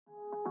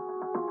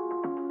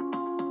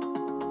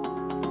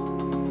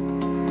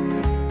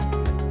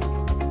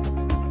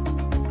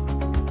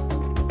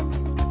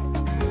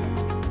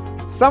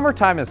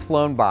Summertime has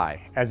flown by,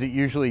 as it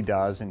usually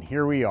does, and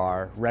here we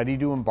are, ready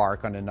to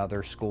embark on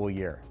another school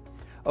year.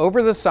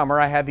 Over the summer,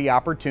 I had the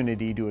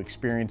opportunity to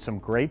experience some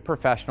great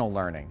professional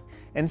learning,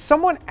 and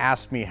someone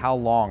asked me how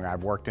long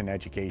I've worked in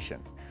education.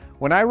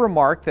 When I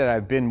remarked that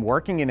I've been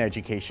working in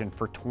education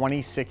for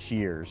 26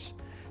 years,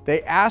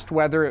 they asked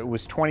whether it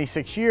was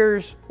 26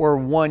 years or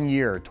 1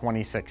 year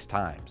 26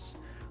 times.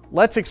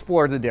 Let's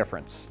explore the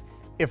difference.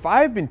 If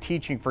I've been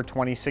teaching for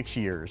 26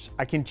 years,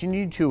 I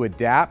continue to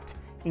adapt,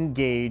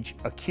 engage,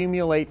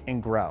 accumulate,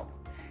 and grow.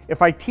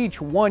 If I teach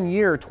 1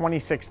 year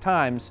 26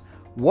 times,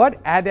 what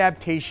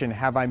adaptation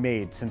have I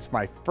made since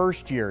my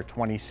first year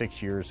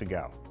 26 years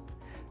ago?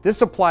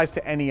 This applies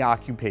to any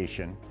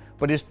occupation,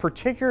 but is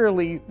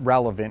particularly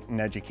relevant in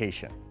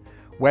education.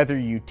 Whether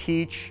you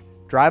teach,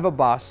 drive a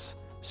bus,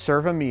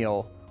 serve a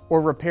meal,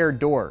 or repair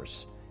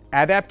doors,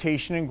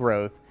 adaptation and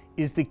growth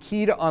is the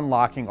key to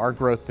unlocking our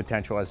growth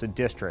potential as a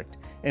district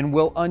and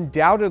will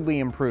undoubtedly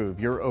improve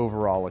your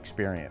overall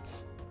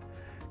experience.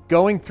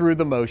 Going through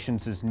the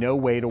motions is no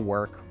way to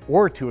work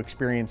or to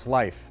experience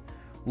life.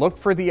 Look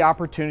for the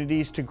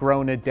opportunities to grow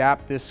and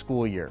adapt this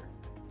school year.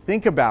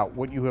 Think about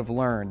what you have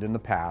learned in the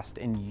past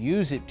and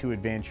use it to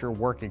advance your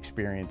work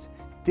experience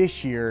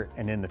this year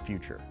and in the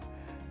future.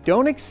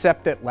 Don't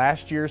accept that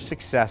last year's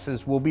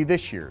successes will be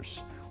this year's,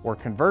 or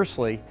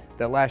conversely,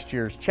 that last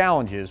year's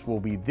challenges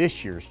will be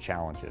this year's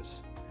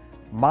challenges.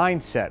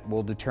 Mindset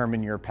will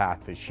determine your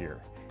path this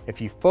year. If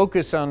you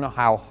focus on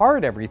how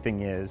hard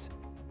everything is,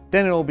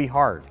 then it'll be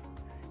hard.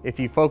 If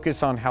you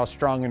focus on how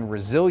strong and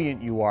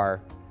resilient you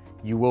are,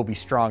 you will be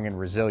strong and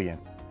resilient.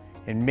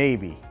 And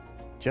maybe,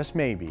 just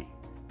maybe,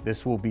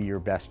 this will be your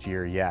best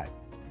year yet.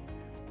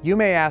 You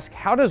may ask,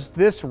 how does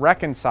this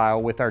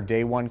reconcile with our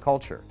day one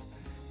culture?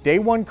 Day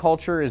one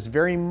culture is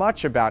very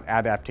much about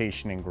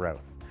adaptation and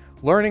growth,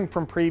 learning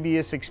from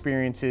previous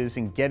experiences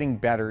and getting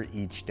better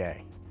each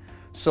day.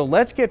 So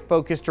let's get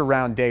focused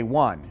around day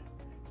one,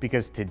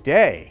 because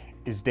today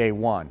is day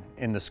one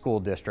in the school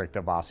district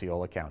of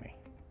Osceola County.